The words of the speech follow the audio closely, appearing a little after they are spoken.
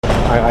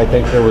I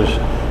think there was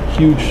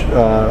huge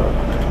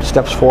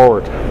steps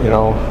forward,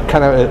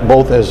 kind of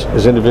both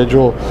as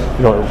individual,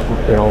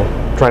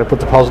 trying to put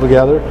the puzzle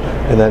together,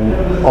 and then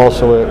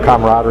also a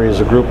camaraderie as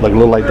a group, like a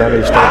little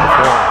identity starting to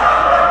form.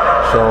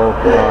 So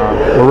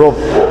we're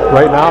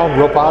right now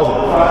real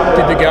positive.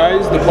 Did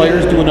the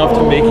players do enough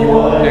to make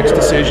your next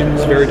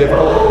decisions very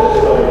difficult?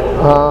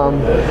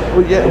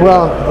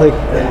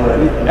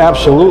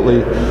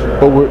 Absolutely.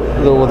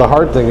 But the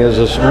hard thing is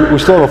we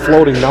still have a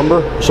floating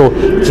number, so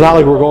it's not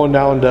like we're going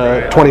down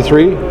to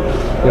 23.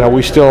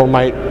 We still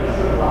might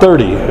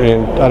 30,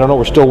 and I don't know.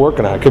 We're still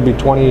working on it. It could be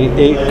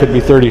 28, could be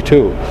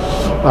 32.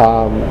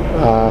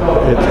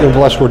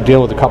 Unless we're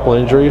dealing with a couple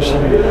injuries,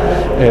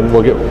 and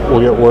we'll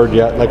get word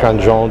yet, like on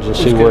Jones, and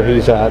see where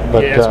he's at.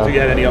 But so do you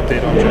have any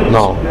update on Jones?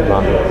 No,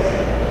 not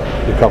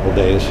a couple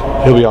days.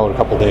 He'll be out in a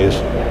couple days.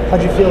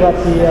 How'd you feel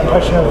about the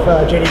impression of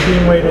J.D.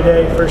 Greenway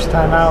today, first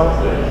time out,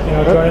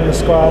 joining the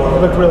squad? He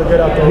looked really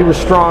good out there. He was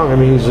strong. I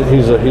mean,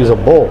 he's a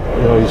bull.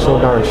 He's so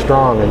darn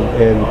strong,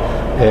 and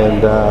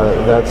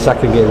that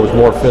second game was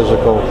more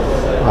physical,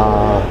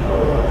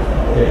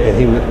 and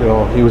he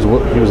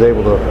was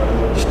able to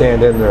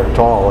stand in there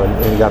tall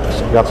and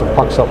got some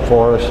pucks up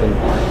for us, and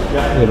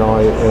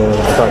I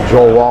thought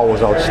Joel Wall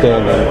was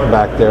outstanding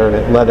back there, and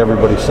it let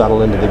everybody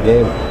settle into the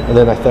game. And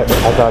then I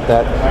thought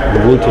that the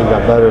blue team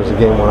got better as the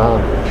game went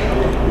on.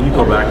 When you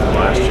go back to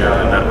last year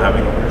and not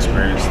having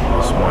experienced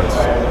this once,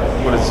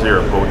 what is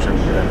your approach and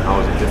how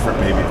is it different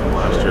maybe from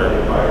last year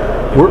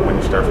when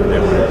you start from day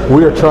one?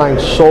 We are trying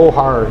so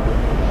hard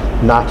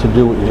not to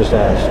do what you just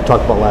asked.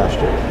 Talk about last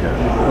year.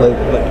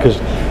 Yeah. Because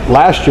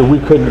last year we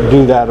couldn't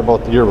do that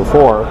about the year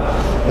before,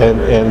 and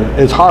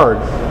it's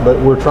hard, but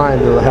we're trying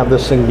to have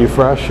this thing be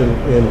fresh and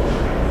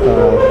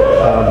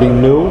be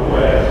new,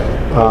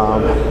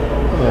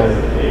 and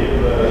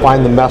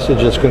find the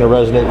message that's going to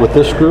resonate with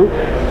this group,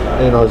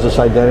 as this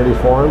identity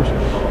forms.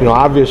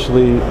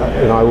 Obviously,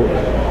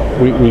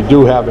 we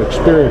do have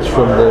experience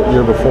from the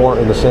year before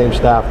in the same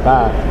staff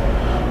back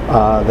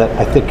that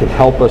I think can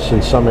help us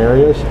in some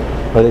areas.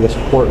 But I think it's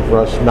important for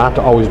us not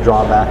to always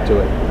draw back to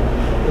it.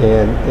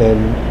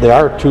 And they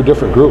are two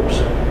different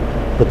groups,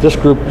 but this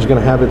group is going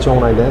to have its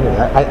own identity.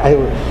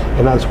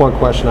 And that's one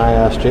question I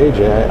asked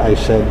JJ. I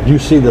said, you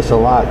see this a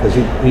lot, because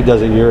he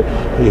does a year.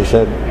 He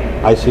said,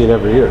 I see it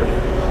every year,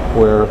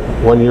 where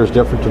 1 year is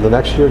different to the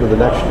next year,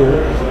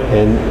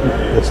 and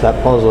it's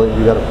that puzzle that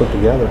you got to put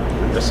together.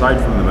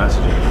 Aside from the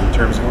messaging, in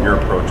terms of your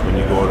approach when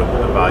you go to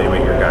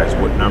evaluate your guys,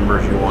 what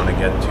numbers you want to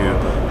get to,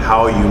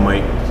 how you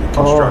might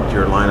construct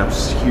your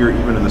lineups here,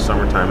 even in the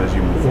summertime as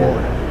you move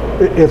forward.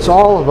 It's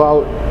all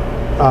about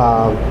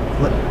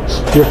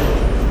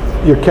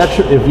your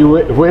catcher. If you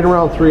wait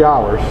around 3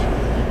 hours,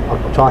 I'll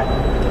talk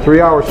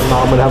 3 hours from now,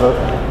 I'm going to have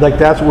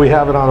that's what we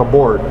have it on a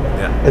board.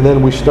 Yeah. And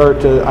then we start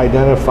to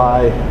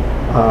identify,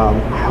 I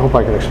hope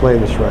I can explain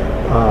this right,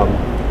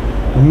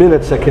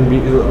 minutes that can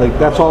be,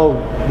 that's all,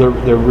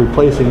 they're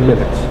replacing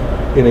minutes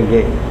in a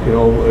game.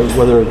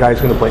 Whether a guy's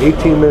going to play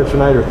 18 minutes a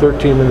night or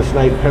 13 minutes a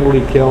night,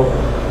 penalty kill,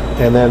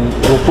 and then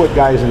we'll put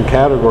guys in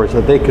categories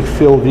that they could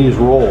fill these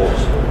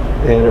roles,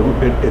 and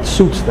it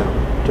suits them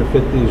to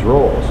fit these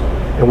roles.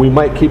 And we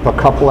might keep a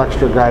couple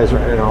extra guys,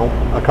 around,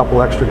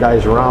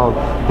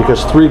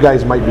 because 3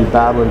 guys might be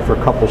battling for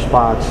a couple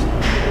spots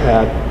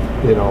at,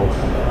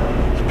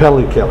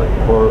 penalty killing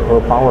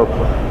or power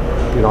play.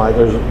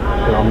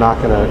 I'm not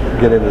going to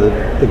get into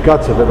the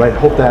guts of it, but I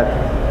hope that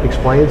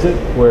explains it.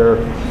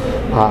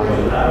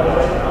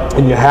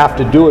 And you have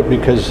to do it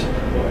because,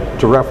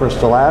 to reference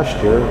to last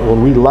year,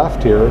 when we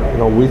left here,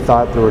 we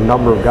thought there were a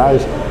number of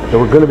guys that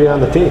were going to be on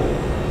the team.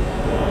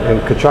 And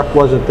Tkachuk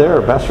wasn't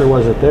there, Besser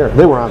wasn't there.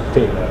 They were on the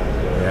team.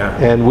 Yeah.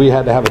 And we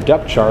had to have a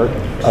depth chart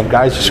of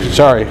guys.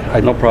 Sorry,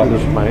 no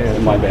problem.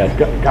 My bad.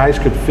 Guys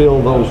could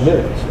fill those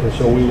minutes, and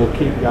so we will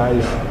keep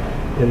guys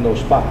in those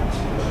spots.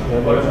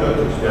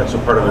 Yeah, so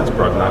part of it's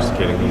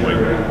prognosticating who might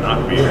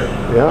not be here.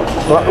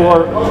 Yeah,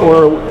 or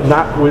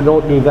not. We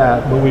don't do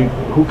that, but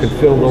who can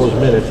fill those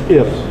minutes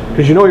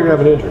because you're going to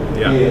have an injury.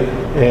 Yeah.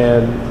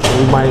 And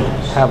we might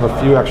have a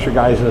few extra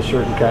guys in a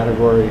certain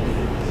category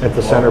at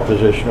the center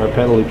position, or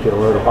penalty kill,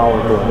 or the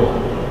power play.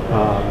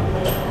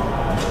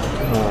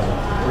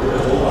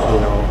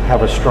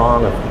 Have a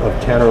strong of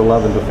 10 or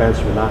 11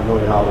 defensemen, not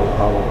knowing how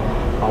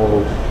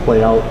it'll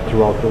play out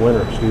throughout the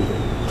winter. Excuse me.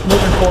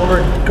 Moving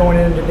forward, going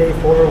into day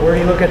 4, where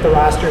do you look at the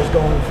rosters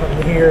going from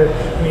here?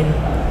 I mean,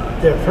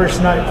 the first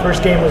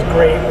game was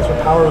great. It was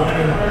a power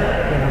between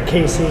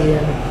Casey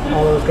and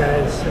all those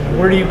guys. I mean,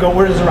 where do you go?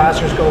 Where does the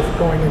rosters go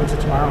going into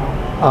tomorrow?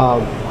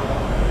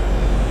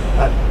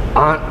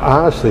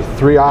 Honestly,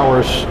 3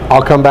 hours.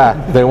 I'll come back.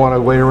 They want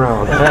to wait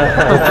around. What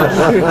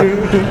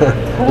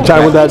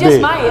time would that be?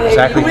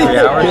 Exactly 3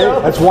 hours.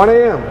 That's 1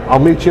 a.m. I'll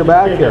meet you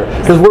back here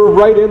because we're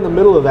right in the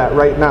middle of that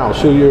right now.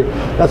 So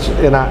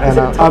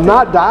I'm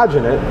not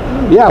dodging it.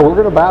 Yeah, we're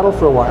going to battle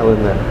for a while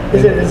in there.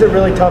 Is it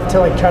really tough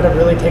to try to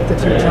really take the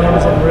 2 teams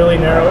and really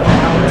narrow it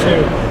down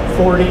to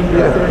 40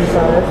 or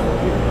 35?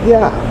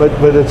 Yeah, but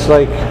it's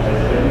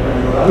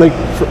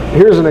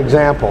here's an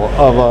example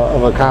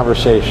of a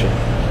conversation.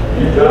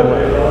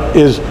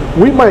 is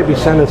we might be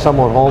sending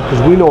someone home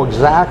because we know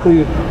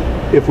exactly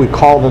if we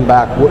call them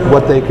back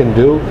what they can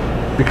do,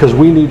 because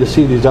we need to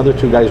see these other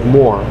two guys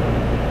more.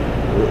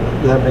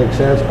 Does that make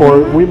sense?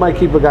 Or we might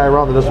keep a guy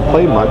around that doesn't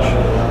play much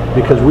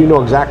because we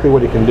know exactly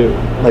what he can do.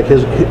 Like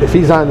if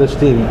he's on this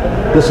team,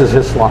 this is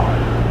his slot.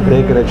 It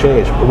ain't going to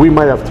change. But we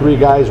might have three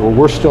guys where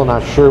we're still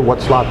not sure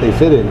what slot they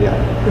fit in yet.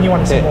 And you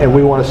want to see more. And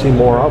we want to see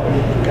more of them.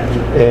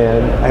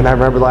 And I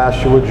remember last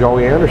year with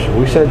Joey Anderson,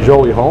 we sent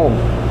Joey home,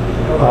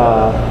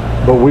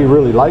 but we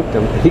really liked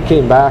him. He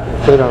came back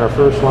and played on our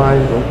first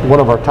line, one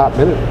of our top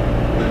minutes,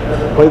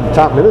 played the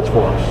top minutes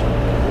for us.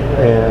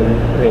 And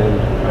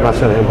I'm not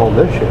sending him home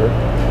this year,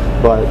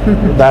 but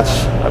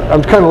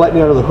I'm kind of letting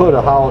you under the hood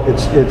of how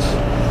it's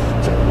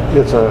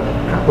a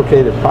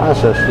complicated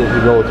process that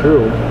you go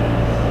through.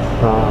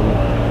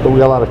 But we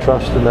got a lot of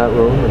trust in that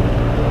room,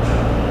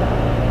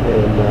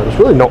 and there's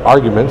really no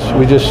arguments.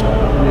 We just,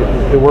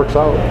 it works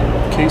out.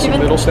 Casey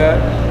Middlestat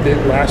did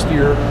last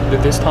year,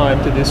 did this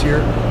time to this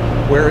year.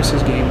 Where is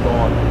his game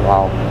gone?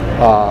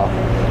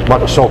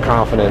 Wow. So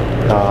confident.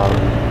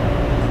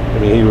 I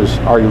mean, he was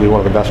arguably one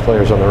of the best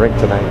players on the rink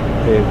tonight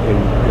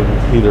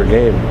in either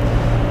game.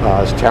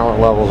 His talent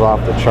level's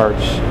off the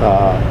charts.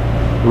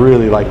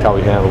 Really liked how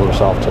he handled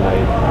himself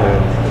tonight,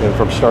 and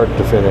from start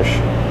to finish.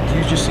 Do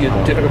you just see a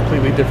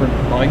completely different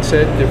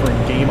mindset,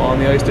 different game on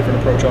the ice, different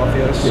approach off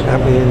the ice? I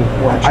mean,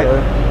 More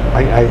mature?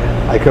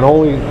 I can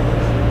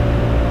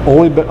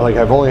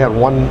I've only had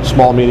one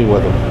small meeting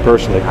with him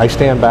personally. I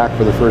stand back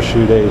for the first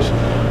few days,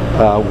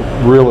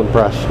 real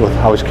impressed with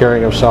how he's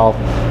carrying himself.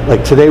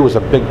 Like today was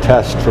a big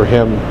test for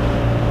him,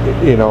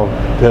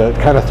 to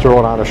kind of throw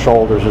it on his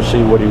shoulders and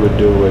see what he would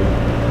do,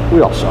 and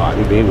we all saw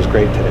it. He was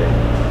great today.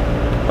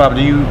 Bob,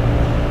 do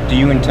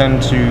you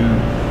intend to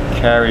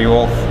carry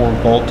all four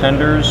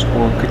goaltenders,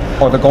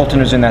 or the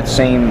goaltenders in that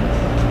same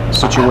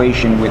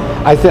situation with?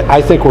 I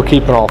think we're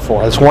keeping all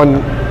four. That's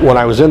one. When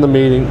I was in the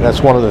meeting,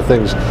 that's one of the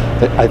things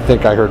that I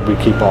think I heard we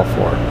keep all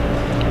four.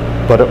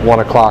 But at 1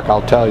 o'clock,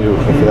 I'll tell you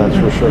if that's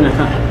for sure.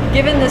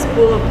 Given this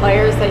pool of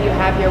players that you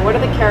have here, what are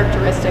the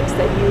characteristics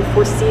that you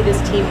foresee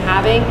this team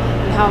having,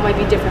 and how it might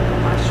be different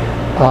from last year?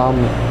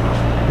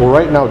 Well,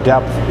 right now,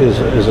 depth is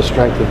a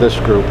strength of this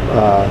group.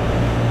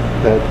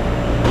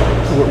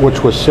 Which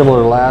was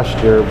similar last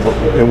year,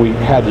 and we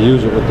had to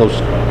use it with those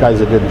guys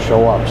that didn't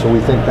show up. So we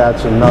think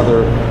that's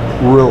another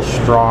real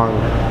strong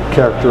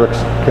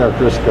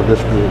characteristic of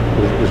this group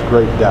is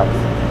great depth.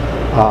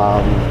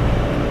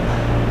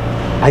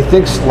 I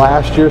think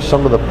last year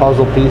some of the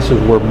puzzle pieces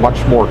were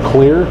much more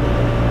clear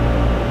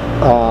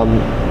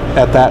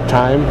at that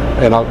time,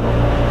 and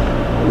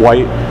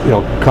White,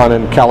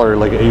 Cunnin, Keller,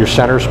 like at your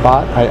center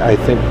spot. I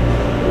think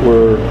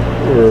we're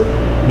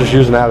just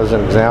using that as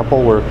an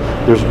example.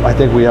 I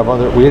think we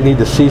need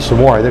to see some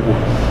more. I think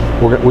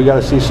we got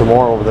to see some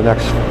more over the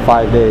next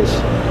 5 days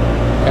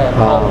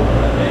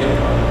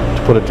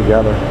to put it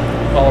together.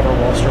 Oliver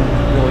Wahlstrom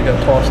really got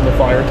tossed in the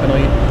fire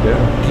tonight. Yeah.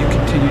 Do you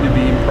continue to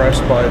be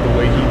impressed by the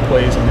way he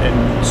plays,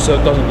 and so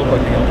it doesn't look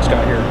like the youngest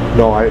guy here?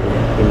 No, I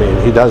mean,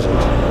 he doesn't.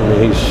 I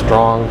mean, he's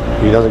strong.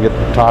 He doesn't get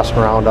tossed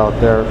around out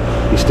there.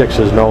 He sticks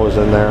his nose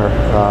in there.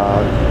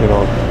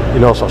 He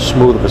knows how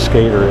smooth of a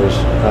skater is.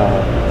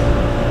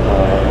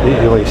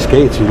 When he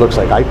skates, he looks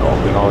like Eichel.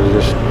 He's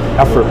just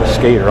effortless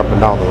skater up and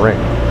down the rink,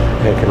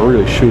 and can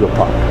really shoot a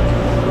puck.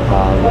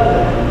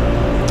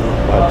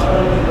 But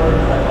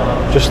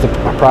just the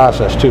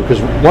process too,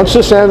 because once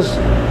this ends,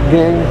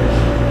 gang,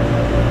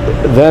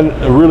 then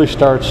it really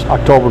starts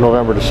October,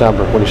 November,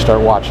 December when you start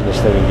watching this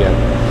thing again.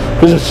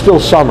 Because it's still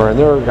summer, and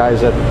there are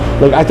guys that,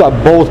 like, I thought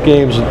both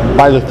games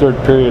by the third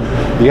period,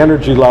 the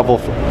energy level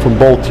from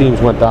both teams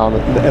went down,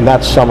 and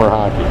that's summer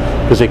hockey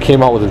because they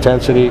came out with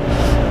intensity,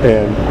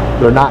 and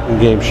they're not in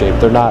game shape.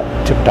 They're not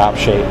tip-top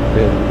shape,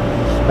 and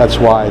that's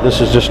why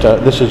this is just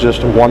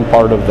one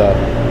part of the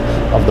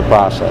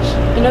process.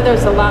 I know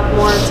there's a lot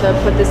more to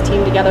put this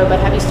team together, but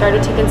have you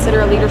started to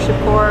consider a leadership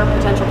core,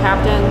 potential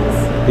captains?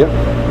 Yep.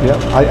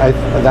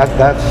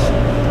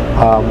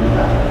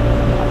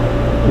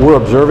 We're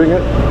observing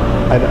it.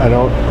 I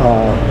don't,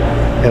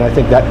 and I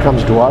think that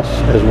comes to us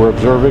as we're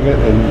observing it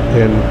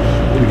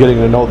and getting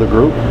to know the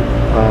group.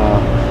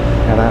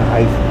 And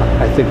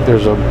I think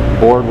there's a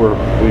board where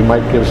we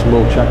might give some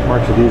little check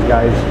marks to these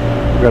guys.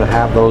 We're going to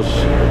have those,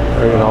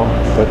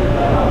 but.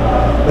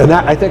 And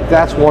I think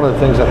that's one of the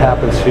things that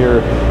happens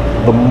here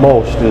the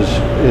most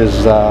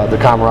is the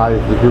camaraderie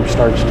the group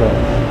starts to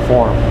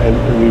form.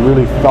 And we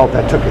really felt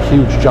that took a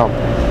huge jump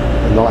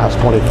in the last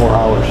 24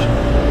 hours.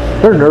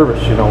 They're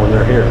nervous, when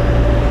they're here.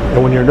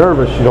 And when you're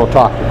nervous, you don't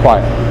talk, you're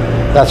quiet.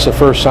 That's the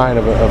first sign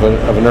of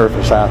a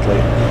nervous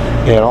athlete.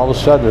 And all of a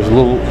sudden, there's a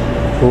little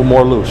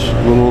more loose,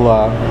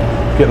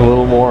 getting a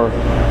little more,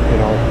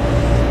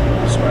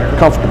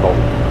 comfortable.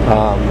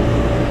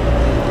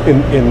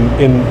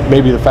 In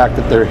maybe the fact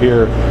that they're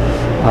here,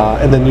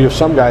 and then you have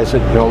some guys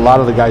that a lot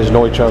of the guys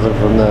know each other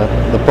from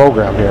the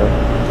program here,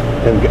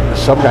 and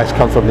some guys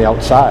come from the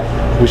outside.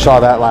 We saw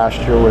that last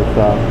year with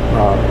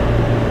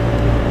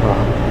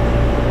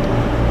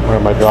where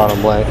am I drawing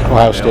a blank?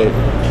 Ohio State.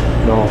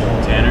 No.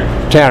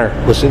 Tanner?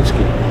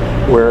 Lisinski,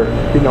 where,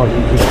 he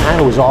kind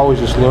of was always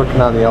just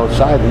lurking on the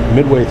outside. And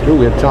midway through,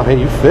 we had to tell him,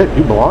 hey, you fit,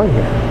 you belong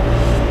here.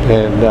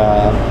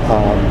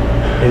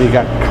 And he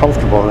got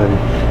comfortable,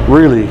 and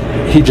really,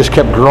 he just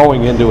kept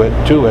growing into it,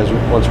 too,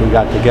 once we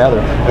got together.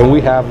 And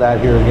we have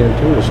that here again,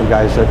 too, with some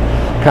guys that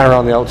kind of are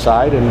on the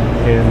outside, and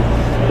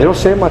they don't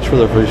say much for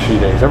their first few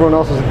days. Everyone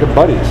else is good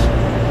buddies.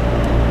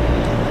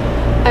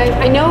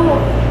 I know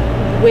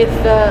with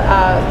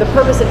the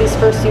purpose of these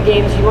first few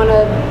games, you want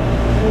to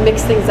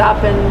mix things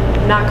up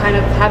and not kind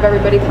of have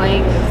everybody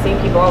playing the same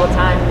people all the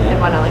time and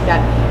whatnot like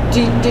that.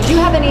 Did you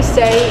have any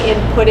say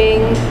in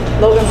putting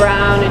Logan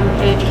Brown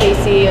and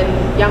Casey and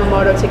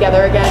Yamamoto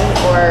together again,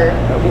 or?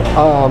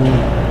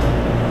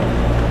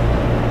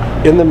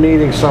 In the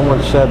meeting,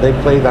 someone said they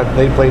played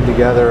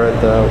together at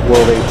the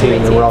World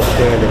 18 and were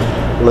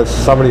outstanding.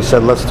 Somebody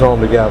said, let's throw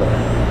them together.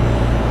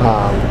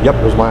 Yep,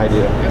 it was my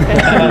idea.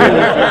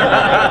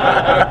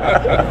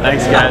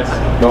 Thanks, guys.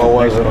 No, it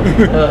wasn't.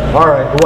 All right.